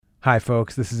Hi,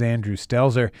 folks. This is Andrew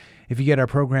Stelzer. If you get our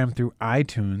program through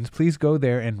iTunes, please go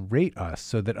there and rate us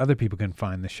so that other people can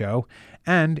find the show.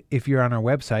 And if you're on our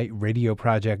website,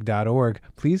 radioproject.org,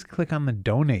 please click on the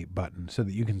donate button so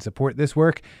that you can support this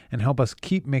work and help us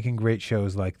keep making great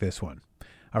shows like this one.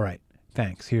 All right.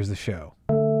 Thanks. Here's the show.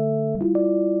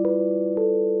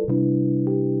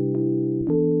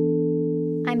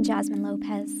 I'm Jasmine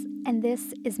Lopez, and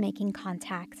this is Making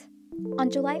Contact.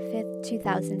 On July 5th,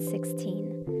 2016,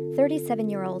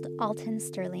 37-year-old Alton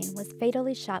Sterling was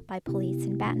fatally shot by police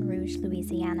in Baton Rouge,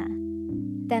 Louisiana.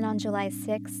 Then on July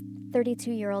 6th,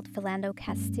 32-year-old Philando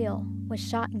Castile was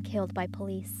shot and killed by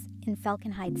police in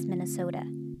Falcon Heights, Minnesota.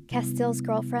 Castile's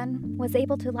girlfriend was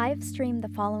able to live stream the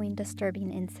following disturbing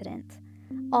incident,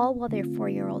 all while their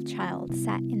 4-year-old child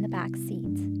sat in the back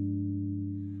seat.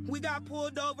 We got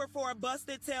pulled over for a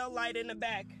busted tail light in the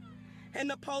back. And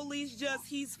the police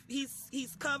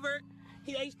he's covered.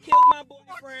 They killed my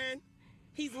boyfriend.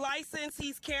 He's licensed.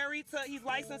 He's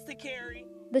licensed to carry.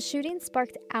 The shooting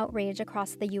sparked outrage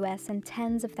across the U.S. and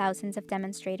tens of thousands of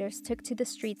demonstrators took to the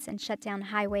streets and shut down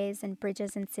highways and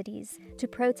bridges in cities to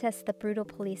protest the brutal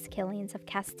police killings of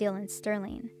Castile and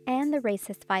Sterling and the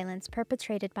racist violence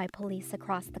perpetrated by police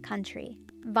across the country.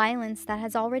 Violence that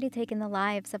has already taken the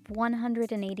lives of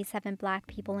 187 Black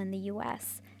people in the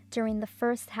U.S. during the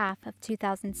first half of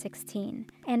 2016,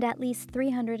 and at least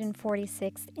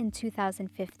 346 in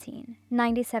 2015.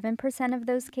 97% of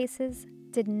those cases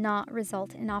did not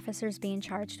result in officers being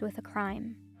charged with a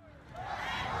crime.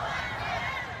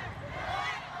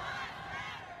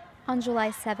 On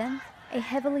July 7th, a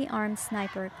heavily armed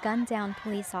sniper gunned down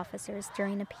police officers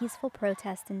during a peaceful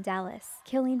protest in Dallas,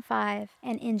 killing 5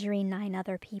 and injuring 9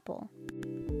 other people.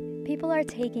 People are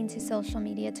taking to social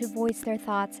media to voice their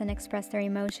thoughts and express their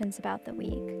emotions about the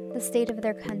week, the state of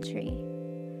their country.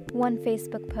 One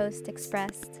Facebook post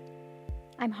expressed,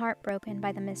 "I'm heartbroken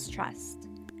by the mistrust,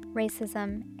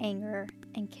 racism, anger,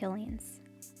 and killings."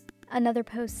 Another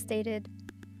post stated,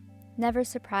 "Never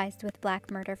surprised with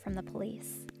Black murder from the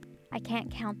police. I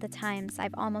can't count the times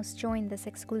I've almost joined this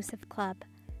exclusive club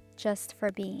just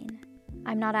for being.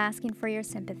 I'm not asking for your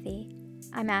sympathy.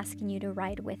 I'm asking you to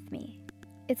ride with me."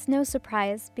 It's no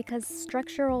surprise because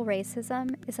structural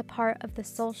racism is a part of the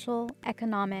social,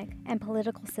 economic, and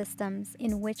political systems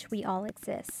in which we all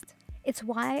exist. It's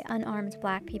why unarmed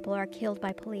Black people are killed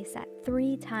by police at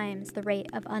 3 times the rate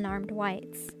of unarmed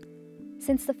whites.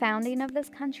 Since the founding of this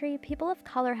country, people of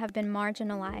color have been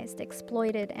marginalized,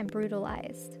 exploited, and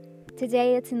brutalized.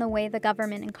 Today, it's in the way the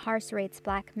government incarcerates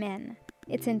Black men.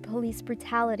 It's in police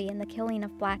brutality and the killing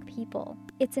of Black people.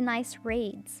 It's in ICE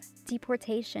raids,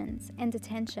 deportations, and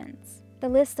detentions. The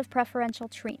list of preferential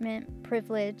treatment,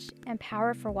 privilege, and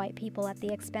power for white people at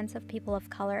the expense of people of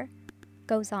color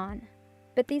goes on.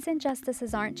 But these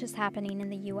injustices aren't just happening in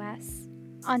the U.S.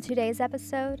 On today's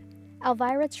episode,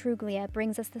 Elvira Truglia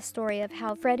brings us the story of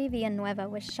how Fredy Villanueva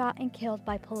was shot and killed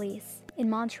by police in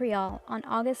Montreal on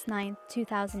August 9,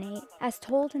 2008, as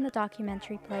told in the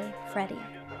documentary play Fredy.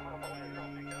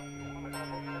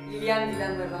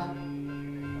 Villanueva.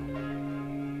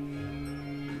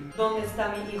 ¿Dónde está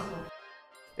mi hijo?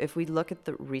 If we look at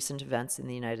the recent events in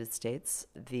the United States,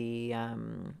 the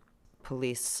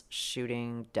police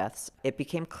shooting deaths, it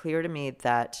became clear to me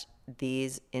that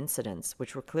these incidents,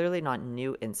 which were clearly not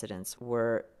new incidents,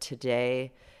 were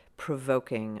today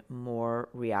provoking more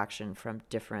reaction from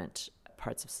different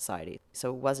parts of society.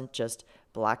 So it wasn't just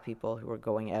Black people who were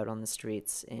going out on the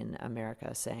streets in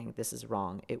America saying this is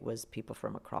wrong. It was people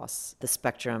from across the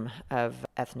spectrum of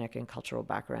ethnic and cultural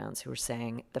backgrounds who were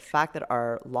saying the fact that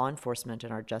our law enforcement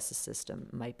and our justice system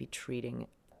might be treating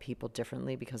people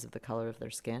differently because of the color of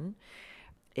their skin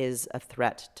is a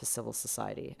threat to civil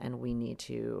society, and we need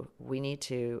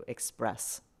to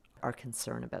express our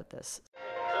concern about this.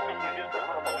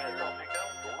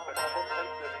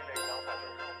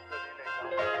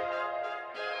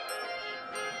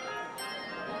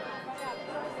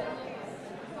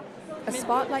 A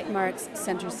spotlight marks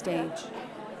center stage.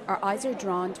 Our eyes are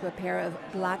drawn to a pair of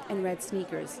black and red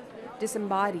sneakers,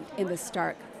 disembodied in the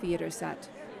stark theater set.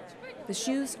 The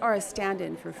shoes are a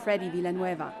stand-in for Fredy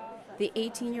Villanueva, the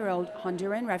 18-year-old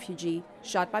Honduran refugee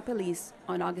shot by police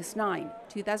on August 9,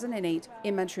 2008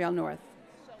 in Montreal North.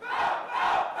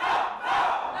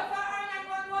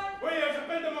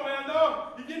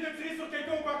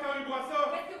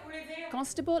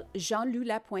 Constable Jean-Louis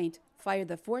Lapointe fired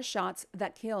the 4 shots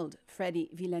that killed Fredy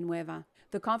Villanueva.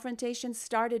 The confrontation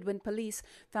started when police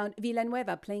found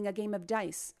Villanueva playing a game of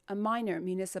dice, a minor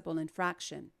municipal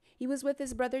infraction. He was with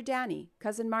his brother Danny,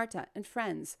 cousin Marta, and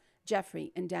friends,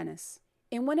 Jeffrey and Dennis.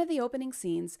 In one of the opening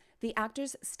scenes, the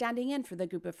actors standing in for the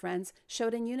group of friends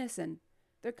showed in unison,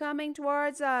 "They're coming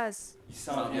towards us."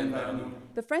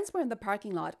 The friends were in the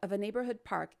parking lot of a neighborhood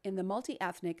park in the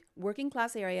multi-ethnic,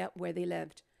 working-class area where they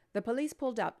lived. The police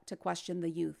pulled up to question the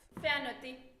youth.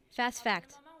 Fast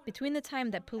fact. Between the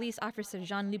time that police officer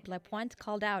Jean-Luc Lapointe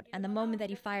called out and the moment that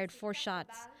he fired 4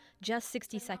 shots, just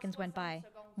 60 seconds went by,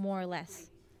 more or less.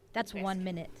 That's 1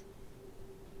 minute.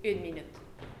 1 minute.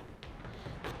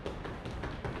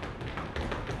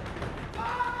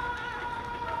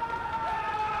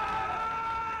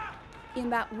 In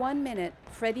that 1 minute,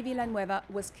 Fredy Villanueva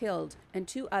was killed and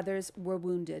 2 others were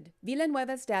wounded.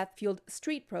 Villanueva's death fueled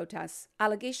street protests,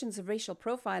 allegations of racial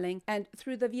profiling, and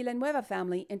threw the Villanueva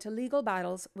family into legal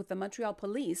battles with the Montreal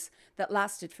police that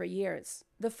lasted for years.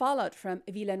 The fallout from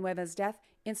Villanueva's death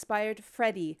inspired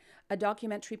Fredy, a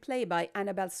documentary play by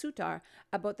Annabelle Soutar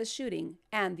about the shooting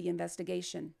and the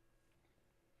investigation.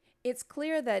 It's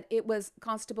clear that it was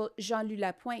Constable Jean-Luc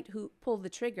Lapointe who pulled the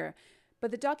trigger, but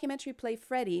the documentary play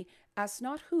Fredy asks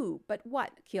not who, but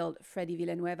what killed Fredy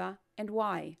Villanueva and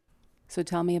why. So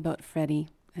tell me about Fredy.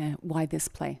 Why this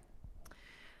play?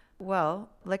 Well,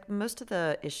 like most of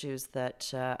the issues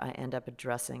that I end up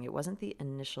addressing, it wasn't the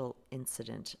initial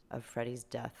incident of Fredy's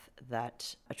death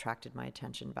that attracted my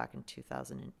attention back in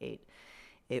 2008.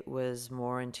 It was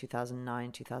more in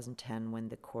 2009, 2010, when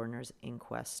the coroner's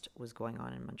inquest was going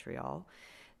on in Montreal,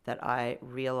 that I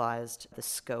realized the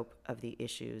scope of the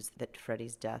issues that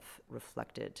Fredy's death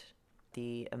reflected.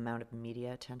 The amount of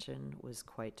media attention was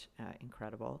quite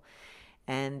incredible.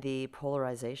 And the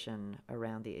polarization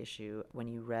around the issue, when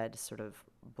you read sort of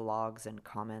blogs and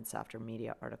comments after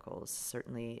media articles,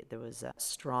 certainly there was a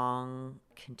strong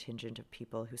contingent of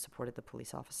people who supported the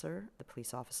police officer. The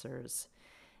police officer's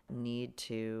need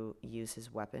to use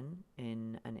his weapon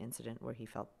in an incident where he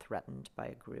felt threatened by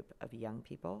a group of young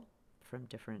people from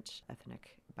different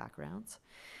ethnic backgrounds,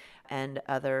 and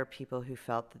other people who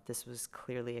felt that this was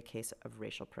clearly a case of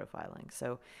racial profiling.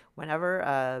 So whenever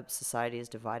a society is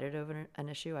divided over an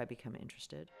issue, I become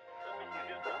interested.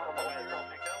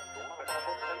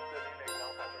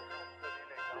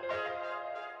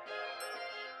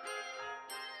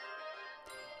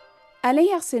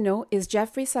 Alain Arsenault is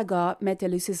Jeffrey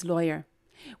Sagard-Metellus' lawyer.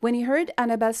 When he heard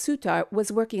Annabelle Soutar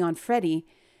was working on Fredy,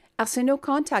 Arsenault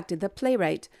contacted the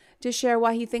playwright to share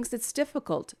why he thinks it's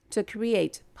difficult to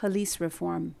create police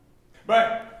reform.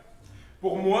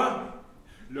 Pour moi,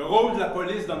 le rôle de la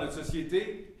police dans notre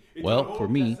société. Well, for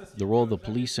me, the role of the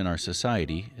police in our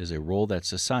society is a role that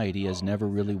society has never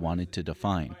really wanted to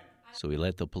define. So we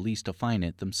let the police define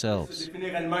it themselves.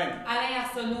 Alain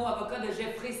Arsenault, avocat de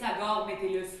Jeffrey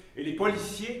Sagard-Metellus. Et les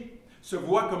policiers se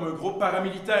voient comme un groupe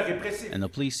paramilitaire répressif. And the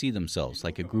police see themselves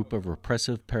like a group of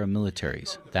repressive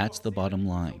paramilitaries. That's the bottom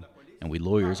line. And we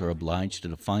lawyers are obliged to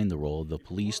define the role of the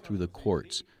police through the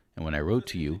courts. And when I wrote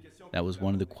to you, that was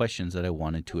one of the questions that I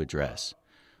wanted to address.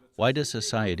 Why does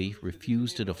society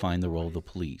refuse to define the role of the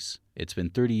police? It's been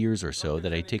 30 years or so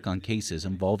that I take on cases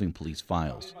involving police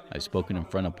files. I've spoken in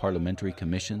front of parliamentary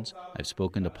commissions. I've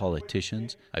spoken to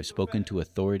politicians. I've spoken to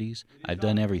authorities. I've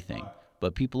done everything.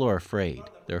 But people are afraid.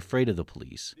 They're afraid of the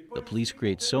police. The police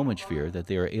create so much fear that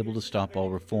they are able to stop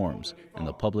all reforms. And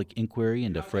the public inquiry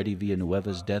into Fredy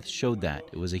Villanueva's death showed that.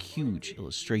 It was a huge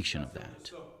illustration of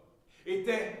that.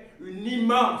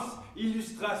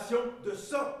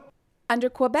 Under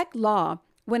Quebec law,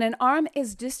 when an arm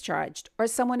is discharged or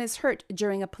someone is hurt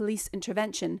during a police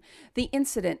intervention, the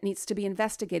incident needs to be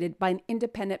investigated by an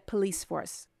independent police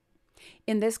force.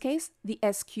 In this case, the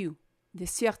SQ, the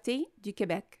Sûreté du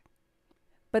Québec.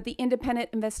 But the independent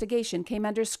investigation came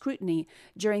under scrutiny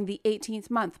during the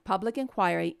 18th-month public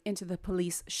inquiry into the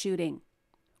police shooting.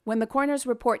 When the coroner's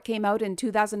report came out in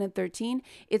 2013,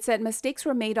 it said mistakes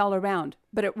were made all around,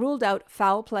 but it ruled out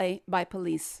foul play by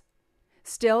police.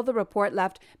 Still, the report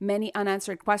left many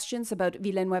unanswered questions about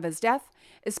Villanueva's death,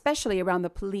 especially around the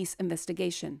police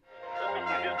investigation.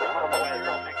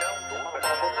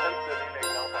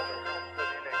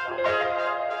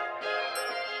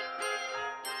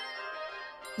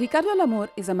 Ricardo Lamour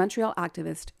is a Montreal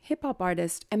activist, hip-hop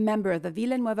artist, and member of the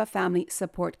Villanueva Family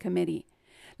Support Committee.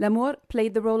 Lamour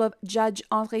played the role of Judge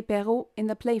André Perrault in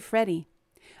the play Fredy.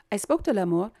 I spoke to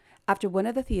Lamour after one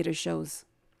of the theater shows.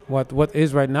 What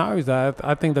is right now is that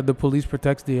I think that the police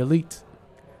protects the elite.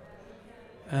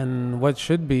 And what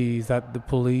should be is that the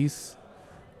police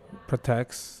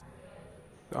protects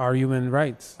our human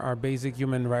rights, our basic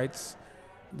human rights,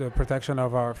 the protection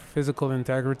of our physical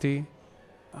integrity.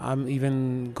 I'm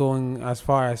even going as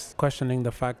far as questioning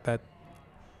the fact that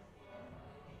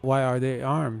why are they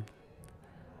armed?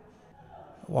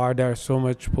 Why are there so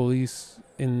much police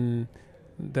in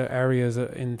the areas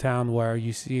in town where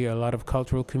you see a lot of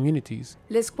cultural communities.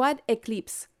 L'Escouade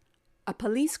Eclipse, a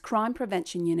police crime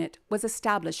prevention unit, was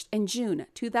established in June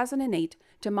 2008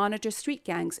 to monitor street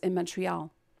gangs in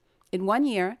Montreal. In 1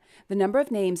 year, the number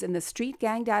of names in the street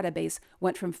gang database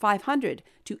went from 500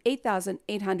 to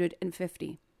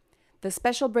 8,850. The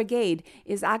Special Brigade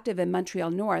is active in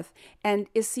Montreal North and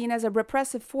is seen as a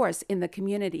repressive force in the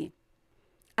community.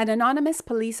 An anonymous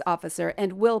police officer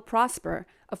and Will Prosper,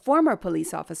 a former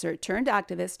police officer turned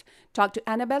activist, talked to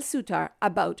Annabelle Soutar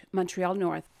about Montreal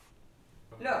North.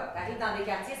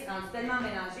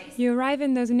 You arrive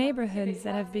in those neighborhoods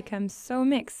that have become so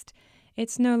mixed.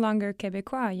 It's no longer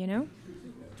Québécois, you know?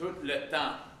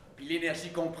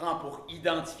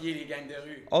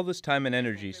 All this time and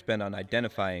energy spent on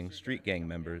identifying street gang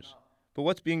members. But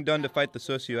what's being done to fight the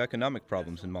socioeconomic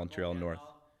problems in Montreal North?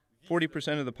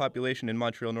 40% of the population in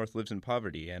Montreal North lives in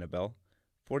poverty, Annabelle.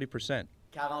 40%.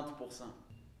 40%.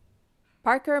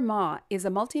 Parker Ma is a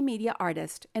multimedia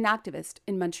artist and activist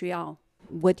in Montreal.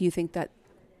 What do you think that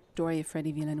story of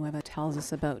Fredy Villanueva tells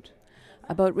us about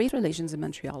race relations in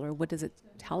Montreal, or what does it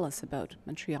tell us about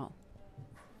Montreal?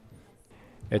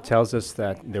 It tells us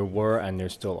that there were and there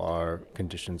still are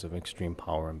conditions of extreme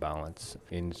power imbalance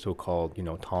in so-called,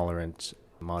 tolerant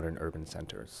modern urban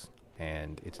centers.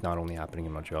 And it's not only happening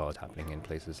in Montreal, it's happening in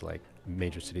places like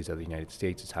major cities of the United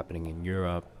States, it's happening in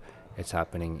Europe, it's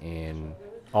happening in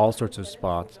all sorts of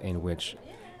spots in which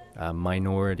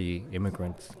minority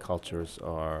immigrant cultures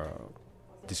are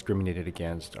discriminated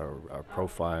against, are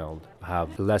profiled,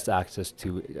 have less access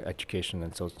to education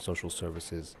and social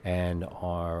services, and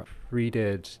are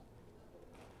treated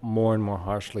more and more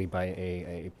harshly by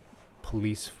a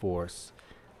police force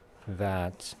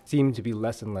that seem to be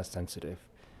less and less sensitive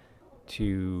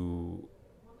to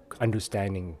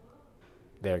understanding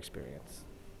their experience.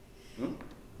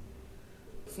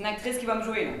 C'est une actrice qui va me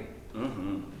jouer, là.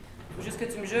 Faut juste que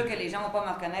tu me jures que les gens vont pas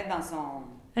me reconnaître dans son...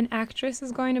 An actress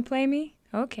is going to play me?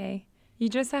 Okay. You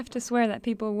just have to swear that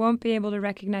people won't be able to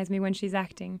recognize me when she's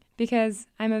acting, because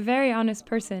I'm a very honest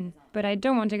person, but I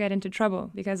don't want to get into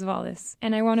trouble because of all this.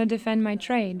 And I want to defend my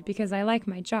trade because I like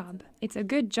my job. It's a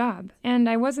good job. And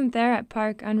I wasn't there at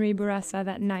Parc Henri Bourassa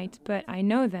that night, but I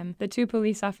know them, the 2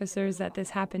 police officers that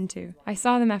this happened to. I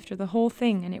saw them after the whole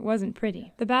thing, and it wasn't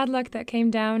pretty. The bad luck that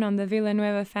came down on the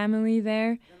Villanueva family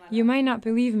there, you might not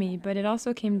believe me, but it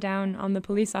also came down on the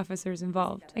police officers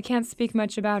involved. I can't speak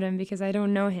much about him because I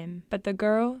don't know him, but the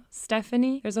girl,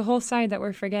 Stephanie, there's a whole side that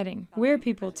we're forgetting. We're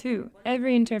people too.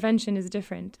 Every intervention is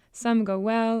different. Some go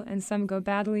well and some go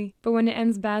badly, but when it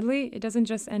ends badly, it doesn't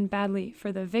just end badly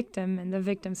for the victim and the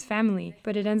victim's family,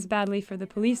 but it ends badly for the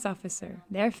police officer,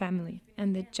 their family,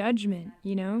 and the judgment,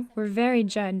 We're very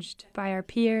judged by our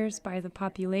peers, by the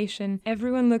population.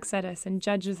 Everyone looks at us and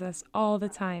judges us all the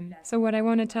time. So what I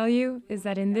want to tell you is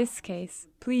that in this case,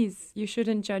 please, you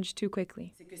shouldn't judge too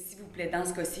quickly. C'est que s'il vous plaît, dans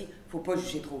ce cas-ci, faut pas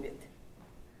juger trop vite.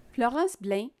 Florence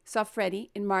Blain saw Fredy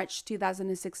in March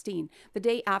 2016, the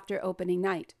day after opening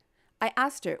night. I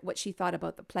asked her what she thought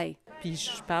about the play.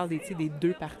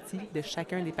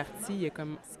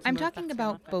 I'm talking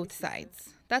about both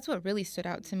sides. That's what really stood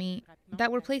out to me,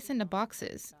 that we're placed into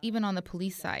boxes, even on the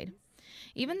police side.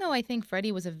 Even though I think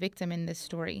Fredy was a victim in this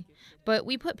story, but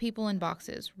we put people in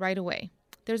boxes right away.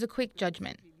 There's a quick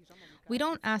judgment. We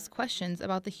don't ask questions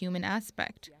about the human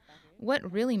aspect.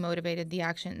 What really motivated the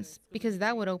actions? Because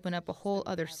that would open up a whole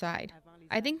other side.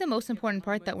 I think the most important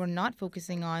part that we're not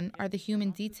focusing on are the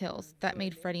human details that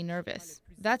made Fredy nervous.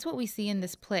 That's what we see in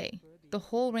this play, the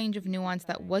whole range of nuance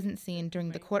that wasn't seen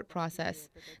during the court process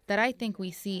that I think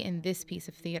we see in this piece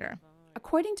of theater.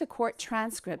 According to court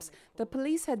transcripts, the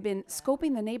police had been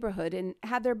scoping the neighborhood and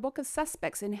had their book of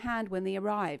suspects in hand when they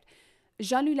arrived.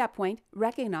 Jean-Louis Lapointe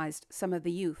recognized some of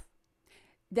the youth.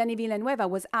 Danny Villanueva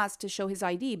was asked to show his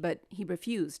ID, but he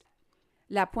refused.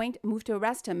 Lapointe moved to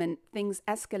arrest him and things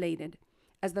escalated.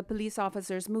 As the police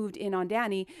officers moved in on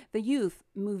Danny, the youth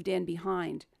moved in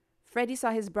behind. Fredy saw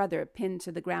his brother pinned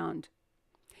to the ground.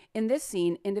 In this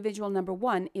scene, individual number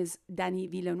 1 is Danny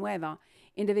Villanueva.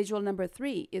 Individual number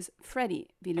 3 is Fredy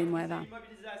Villanueva.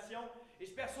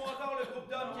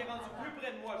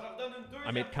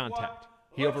 I made contact.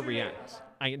 He overreacts.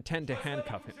 I intend to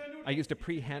handcuff him. I used a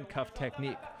pre-handcuff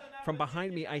technique. From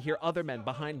behind me, I hear other men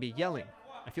behind me yelling.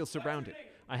 I feel surrounded.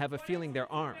 I have a feeling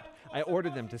they're armed. I order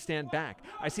them to stand back.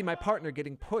 I see my partner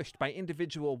getting pushed by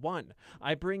individual 1.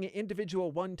 I bring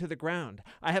individual 1 to the ground.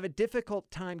 I have a difficult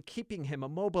time keeping him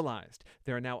immobilized.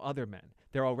 There are now other men.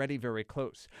 They're already very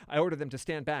close. I order them to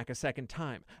stand back a second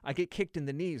time. I get kicked in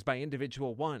the knees by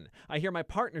individual 1. I hear my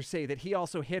partner say that he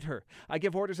also hit her. I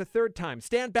give orders a third time.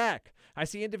 Stand back! I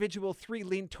see individual 3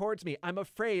 lean towards me. I'm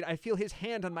afraid. I feel his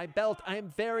hand on my belt. I am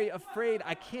very afraid.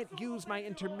 I can't use my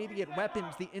intermediate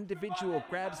weapons. The individual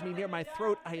grabs me near my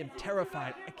throat. I am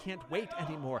terrified. I can't wait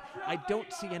anymore. I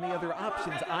don't see any other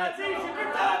options.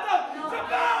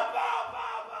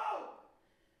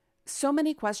 So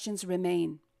many questions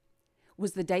remain.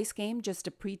 Was the dice game just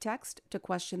a pretext to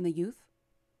question the youth?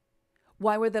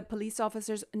 Why were the police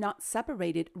officers not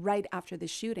separated right after the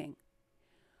shooting?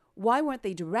 Why weren't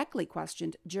they directly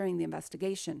questioned during the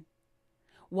investigation?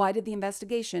 Why did the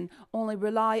investigation only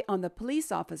rely on the police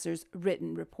officers'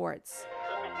 written reports?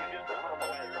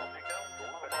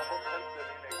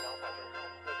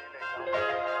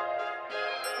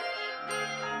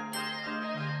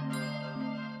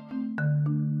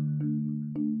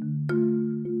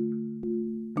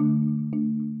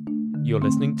 You're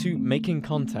listening to Making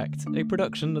Contact, a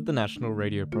production of the National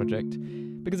Radio Project.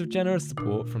 Because of generous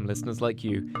support from listeners like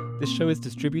you, this show is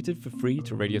distributed for free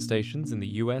to radio stations in the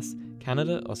US,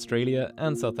 Canada, Australia,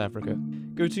 and South Africa.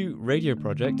 Go to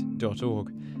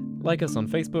radioproject.org. Like us on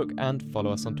Facebook and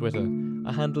follow us on Twitter.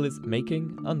 Our handle is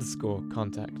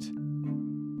making_contact.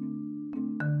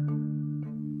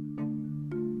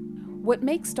 What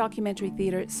makes documentary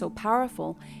theater so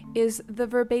powerful is the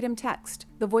verbatim text,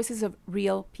 the voices of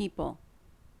real people.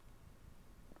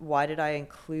 Why did I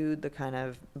include the kind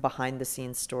of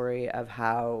behind-the-scenes story of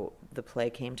how the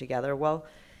play came together? Well,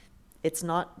 it's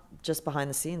not just behind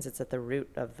the scenes, it's at the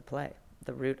root of the play. At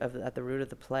the root of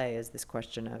the play is this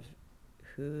question of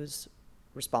who's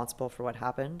responsible for what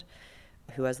happened,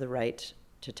 who has the right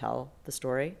to tell the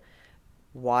story,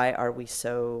 why are we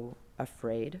so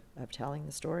afraid of telling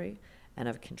the story and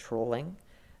of controlling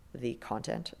the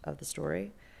content of the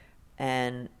story.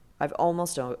 And I've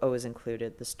almost always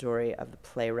included the story of the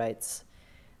playwright's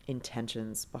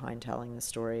intentions behind telling the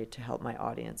story to help my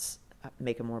audience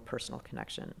make a more personal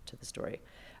connection to the story.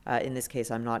 In this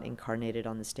case, I'm not incarnated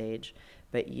on the stage,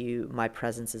 but my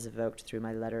presence is evoked through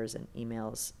my letters and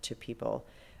emails to people,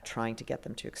 trying to get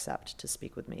them to accept to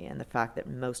speak with me. And the fact that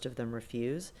most of them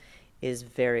refuse is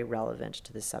very relevant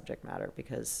to this subject matter,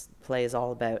 because play is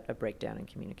all about a breakdown in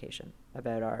communication,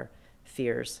 about our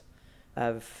fears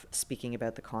of speaking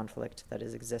about the conflict that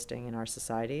is existing in our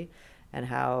society, and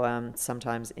how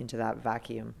sometimes into that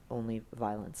vacuum only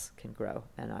violence can grow.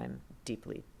 And I'm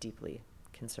deeply, deeply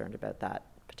concerned about that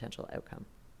potential outcome.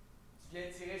 You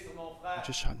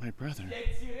just shot my brother.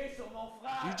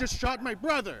 You just shot my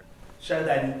brother. Cher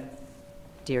Danny.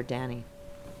 Dear Danny.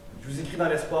 Je vous écris dans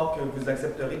l'espoir que vous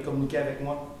accepterez de communiquer avec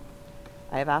moi.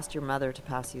 I have asked your mother to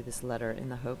pass you this letter in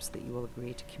the hopes that you will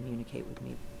agree to communicate with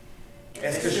me.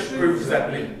 Est-ce que je peux vous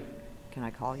appeler? Can I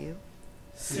call you?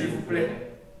 S'il vous plaît.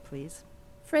 Please.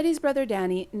 Fredy's brother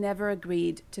Danny never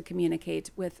agreed to communicate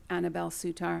with Annabelle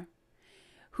Soutar,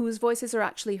 whose voices are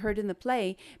actually heard in the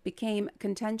play, became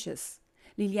contentious.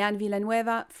 Fredy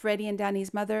Villanueva, Fredy and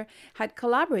Danny's mother, had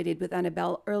collaborated with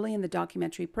Annabelle early in the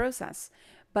documentary process,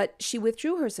 but she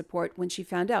withdrew her support when she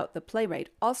found out the playwright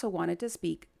also wanted to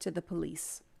speak to the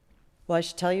police. Well, I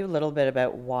should tell you a little bit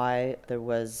about why there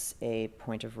was a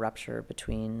point of rupture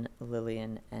between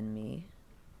Lillian and me.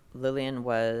 Lillian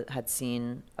had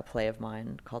seen a play of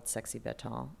mine called Sexy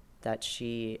Béton that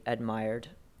she admired,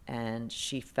 and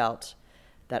she felt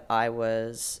that I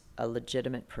was a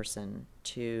legitimate person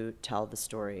to tell the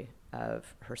story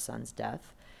of her son's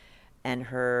death. And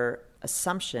her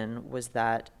assumption was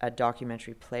that a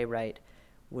documentary playwright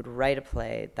would write a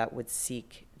play that would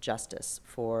seek justice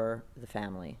for the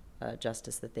family,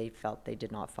 justice that they felt they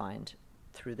did not find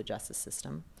through the justice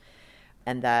system.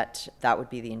 And that would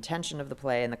be the intention of the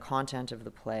play, and the content of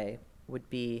the play would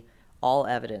be all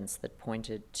evidence that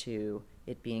pointed to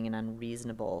it being an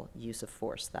unreasonable use of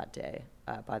force that day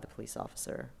by the police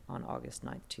officer on August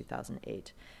 9th,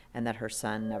 2008, and that her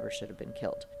son never should have been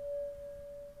killed.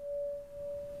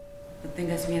 No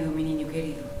tengas miedo, mi niño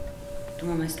querido. Tu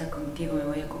mamá está contigo, me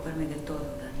voy a ocuparme de todo,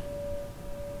 Dani.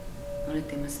 No le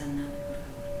temas a nada, por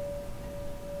favor.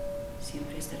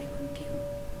 Siempre estaré contigo.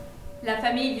 La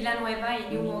famille Villanueva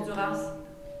est née au Honduras.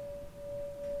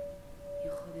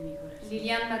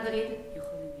 Lilian Madrid.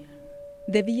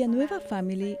 The Villanueva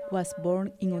family was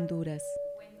born in Honduras.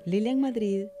 Lilian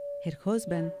Madrid, her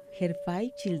husband, her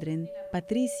 5 children,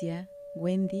 Patricia,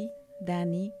 Wendy,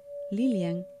 Danny,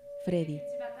 Lilian, Fredy,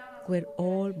 were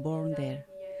all born there.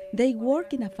 They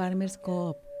worked in a farmer's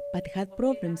co-op, but had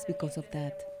problems because of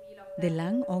that. The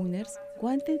landowners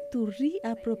wanted to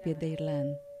reappropriate their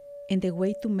land, and the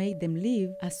way to make them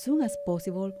leave as soon as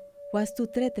possible was to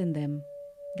threaten them.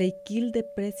 They killed the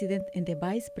president and the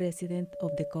vice president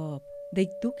of the co-op. They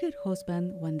took her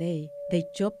husband one day. They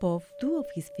chopped off 2 of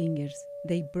his fingers.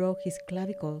 They broke his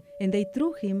clavicle, and they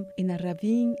threw him in a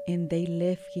ravine, and they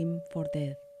left him for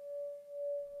dead.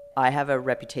 I have a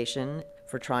reputation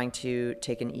for trying to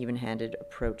take an even-handed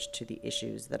approach to the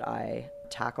issues that I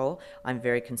tackle. I'm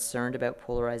very concerned about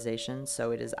polarization,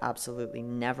 so it is absolutely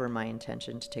never my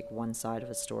intention to take one side of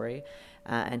a story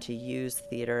and to use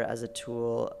theater as a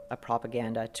tool, a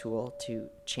propaganda tool, to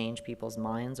change people's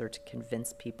minds or to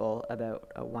convince people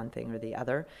about one thing or the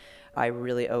other. I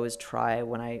really always try,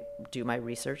 when I do my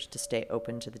research, to stay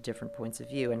open to the different points of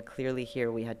view. And clearly here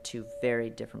we had 2 very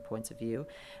different points of view.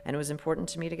 And it was important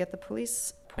to me to get the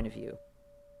police point of view.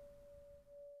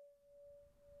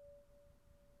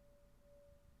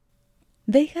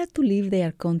 They had to leave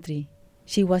their country.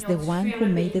 She was the one who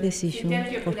made the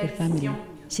decision for her family.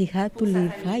 She had to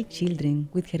leave 5 children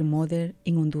with her mother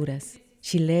in Honduras.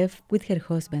 She left with her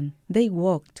husband. They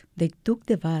walked. They took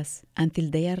the bus until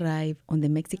they arrived on the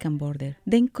Mexican border,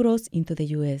 then crossed into the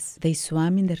U.S. They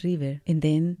swam in the river, and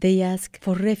then they asked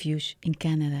for refuge in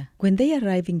Canada. When they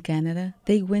arrived in Canada,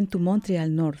 they went to Montreal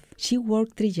North. She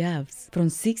worked 3 jobs, from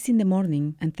 6 in the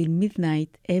morning until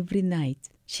midnight every night.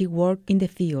 She worked in the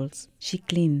fields. She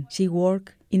cleaned. She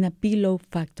worked in a pillow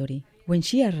factory. When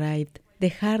she arrived, the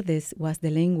hardest was the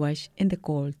language and the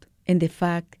cold, and the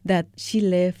fact that she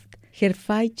left her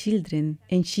 5 children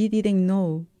and she didn't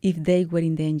know if they were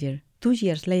in danger. 2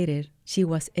 years later, she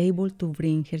was able to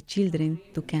bring her children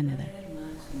to Canada.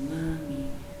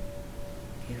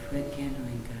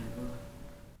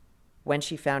 When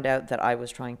she found out that I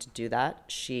was trying to do that,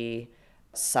 she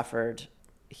suffered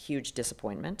huge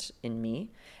disappointment in me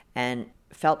and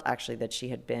felt actually that she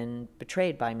had been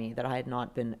betrayed by me, that I had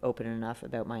not been open enough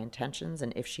about my intentions,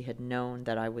 and if she had known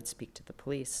that I would speak to the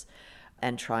police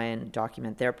and try and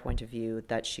document their point of view,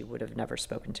 that she would have never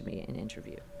spoken to me in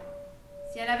interview.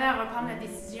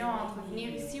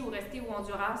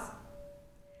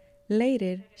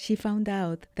 Later, she found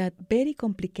out that very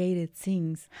complicated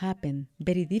things happened,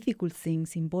 very difficult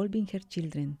things involving her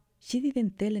children. She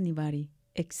didn't tell anybody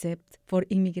except for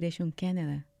Immigration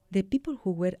Canada. The people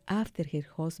who were after her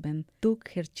husband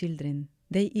took her children.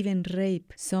 They even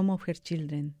raped some of her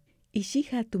children. If she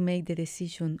had to make the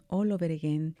decision all over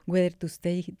again, whether to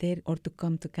stay there or to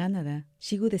come to Canada,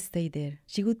 she would stay there.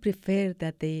 She would prefer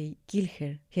that they kill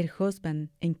her, her husband,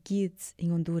 and kids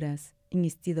in Honduras,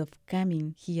 instead of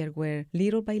coming here where,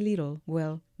 little by little,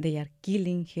 well, they are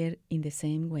killing her in the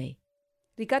same way.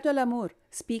 Ricardo Lamour,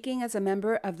 speaking as a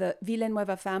member of the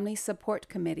Villanueva Family Support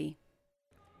Committee.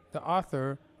 The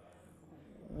author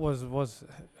was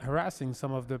harassing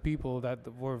some of the people that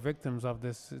were victims of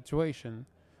this situation.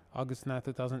 August 9,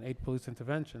 2008 police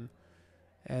intervention.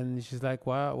 And she's like,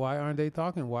 why aren't they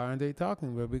talking? Why aren't they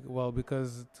talking? Well,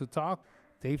 because to talk,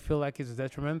 they feel like it's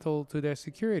detrimental to their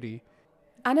security.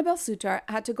 Annabelle Soutar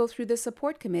had to go through the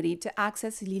support committee to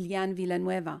access Liliane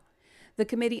Villanueva. The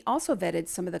committee also vetted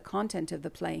some of the content of the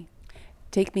play.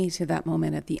 Take me to that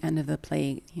moment at the end of the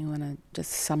play. You want to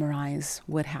just summarize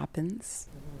what happens?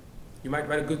 You might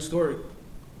write a good story,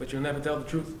 but you'll never tell the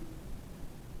truth.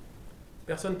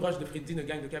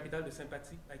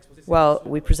 Well,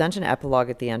 we present an epilogue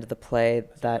at the end of the play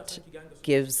that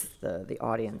gives the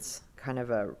audience kind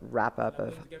of a wrap-up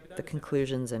of the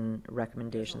conclusions and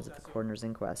recommendations of the coroner's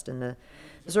inquest. And the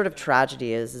sort of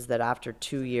tragedy is that after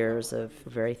 2 years of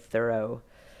very thorough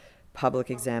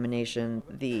public examination,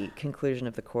 the conclusion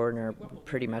of the coroner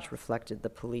pretty much reflected the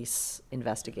police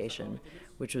investigation,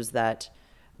 which was that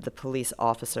the police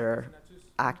officer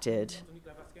acted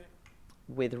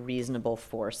with reasonable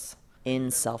force in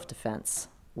self-defense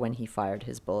when he fired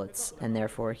his bullets, and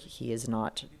therefore he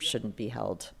shouldn't be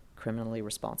held criminally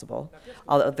responsible.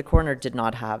 Although the coroner did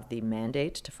not have the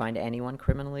mandate to find anyone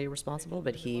criminally responsible,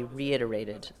 but he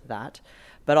reiterated that,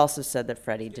 but also said that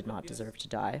Fredy did not deserve to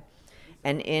die.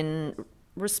 And in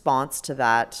response to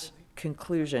that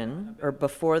conclusion, or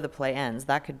before the play ends,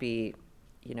 that could be,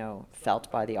 felt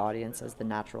by the audience as the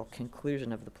natural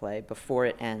conclusion of the play. Before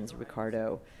it ends,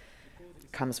 Ricardo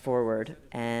comes forward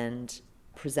and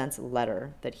presents a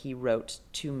letter that he wrote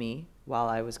to me while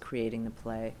I was creating the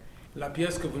play. La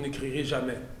pièce que vous n'écrirez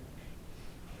jamais.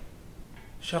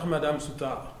 Chère Madame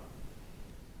Soutar.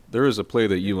 There is a play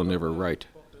that you will never write,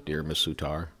 dear Miss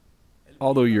Soutar.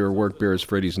 Although your work bears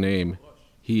Fredy's name,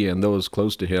 he and those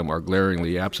close to him are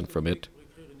glaringly absent from it.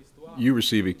 You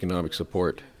receive economic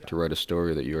support to write a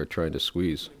story that you are trying to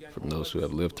squeeze from those who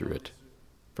have lived through it,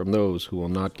 from those who will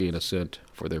not gain a cent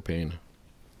for their pain.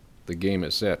 The game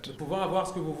is set. Pouvant avoir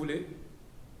ce que vous voulez,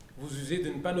 vous usez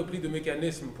d'une panoplie de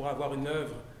mécanismes pour avoir une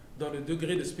œuvre dont le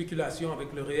degré de spéculation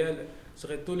avec le réel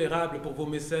serait tolérable pour vos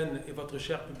mécènes et votre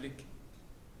cher public.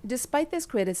 Despite this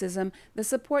criticism, the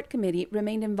support committee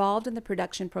remained involved in the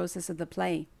production process of the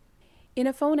play. In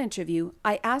a phone interview,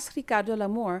 I asked Ricardo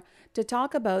Lamour to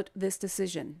talk about this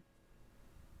decision.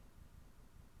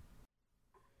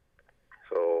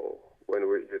 So when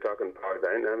you're talking power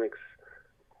dynamics,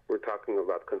 we're talking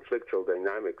about conflictual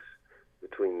dynamics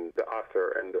between the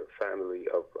author and the family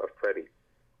of Fredy.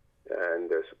 And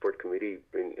the support committee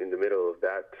in the middle of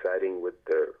that, siding with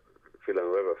the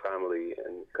Villanueva family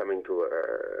and coming to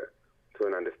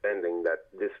an understanding that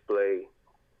this play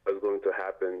was going to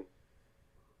happen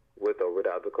with or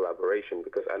without the collaboration,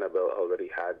 because Annabelle already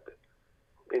had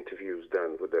interviews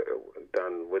done with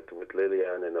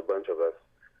Lillian and a bunch of us.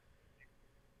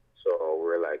 So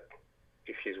we're like,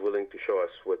 if she's willing to show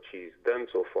us what she's done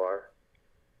so far,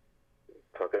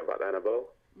 talking about Annabelle,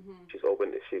 she's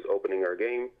opening her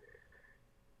game.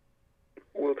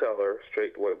 We'll tell her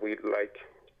straight what we'd like,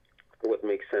 what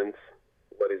makes sense,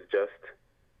 what is just,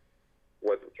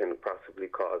 what can possibly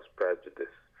cause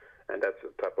prejudice. And that's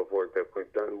the type of work that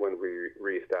we've done when we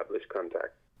reestablish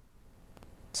contact.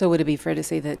 So would it be fair to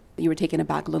say that you were taken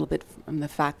aback a little bit from the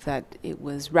fact that it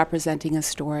was representing a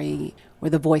story where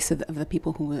the voice of the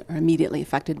people who were immediately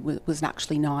affected was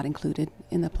actually not included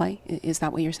in the play? Is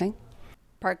that what you're saying?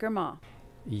 Parker Ma.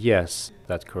 Yes,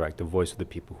 that's correct. The voice of the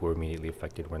people who were immediately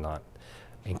affected were not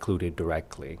included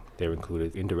directly. They were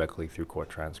included indirectly through court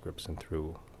transcripts and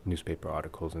through newspaper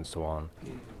articles and so on.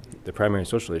 The primary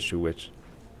social issue which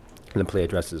the play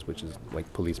addresses, which is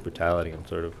like police brutality and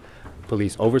sort of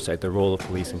police oversight, the role of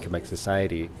police in Quebec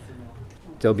society,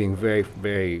 still being very,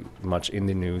 very much in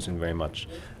the news and very much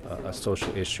a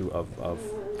social issue of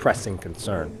pressing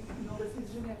concern.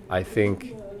 I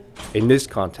think in this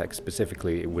context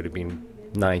specifically, it would have been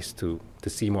nice to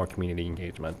see more community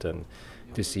engagement and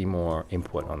to see more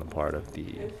input on the part of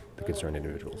the concerned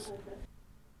individuals.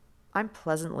 I'm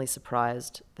pleasantly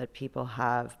surprised that people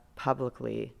have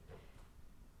publicly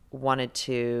wanted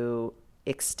to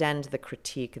extend the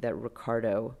critique that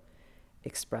Ricardo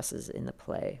expresses in the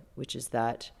play, which is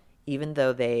that even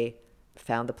though they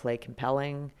found the play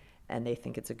compelling and they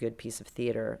think it's a good piece of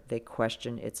theater, they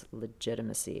question its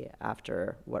legitimacy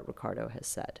after what Ricardo has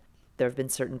said. There have been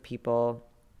certain people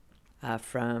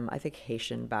from, I think,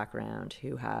 Haitian background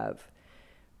who have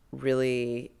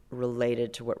really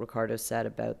related to what Ricardo said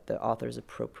about the author's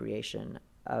appropriation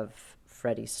of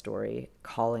Fredy's story,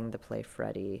 calling the play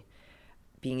Fredy,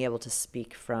 being able to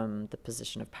speak from the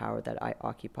position of power that I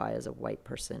occupy as a white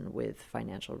person with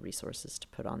financial resources to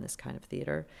put on this kind of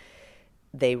theater.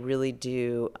 They really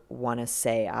do want to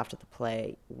say after the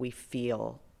play, we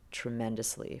feel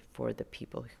tremendously for the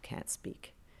people who can't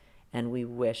speak. And we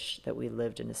wish that we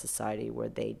lived in a society where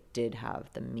they did have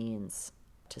the means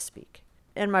to speak.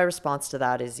 And my response to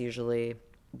that is usually,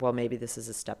 well, maybe this is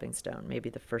a stepping stone. Maybe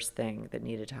the first thing that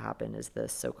needed to happen is the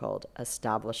so-called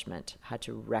establishment had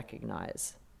to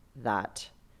recognize that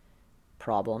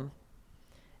problem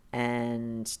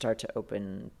and start to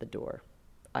open the door.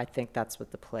 I think that's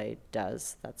what the play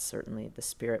does. That's certainly the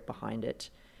spirit behind it.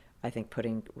 I think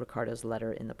putting Ricardo's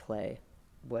letter in the play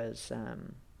was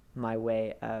my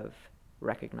way of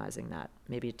recognizing that.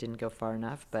 Maybe it didn't go far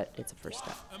enough, but it's a first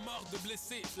step.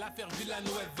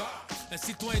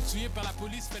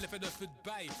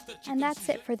 And that's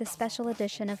it for the special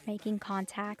edition of Making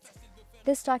Contact.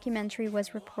 This documentary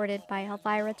was reported by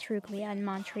Elvira Truglia in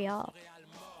Montreal.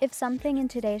 If something in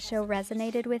today's show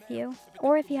resonated with you,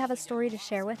 or if you have a story to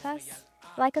share with us,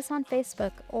 like us on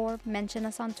Facebook or mention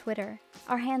us on Twitter.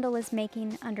 Our handle is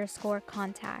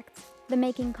making_contact. The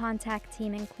Making Contact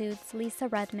team includes Lisa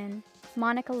Rudman,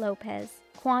 Monica Lopez,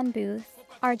 Quan Booth,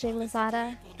 RJ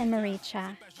Lozada, and Marie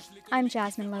Cha. I'm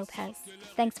Jasmine Lopez.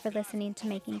 Thanks for listening to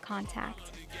Making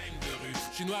Contact.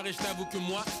 Je suis noir et je t'avoue que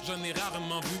moi, j'en ai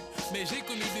rarement vu. Mais j'ai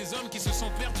connu des hommes qui se sont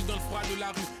perdus dans le froid de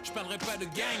la rue. Je parlerai pas de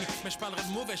gang, mais je parlerai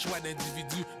de mauvais choix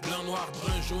d'individus. Blanc, noir,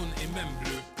 brun, jaune et même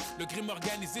bleu. Le crime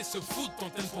organisé se fout de ton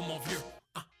thème pour mon vieux.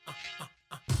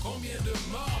 Combien de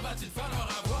morts va-t-il falloir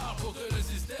avoir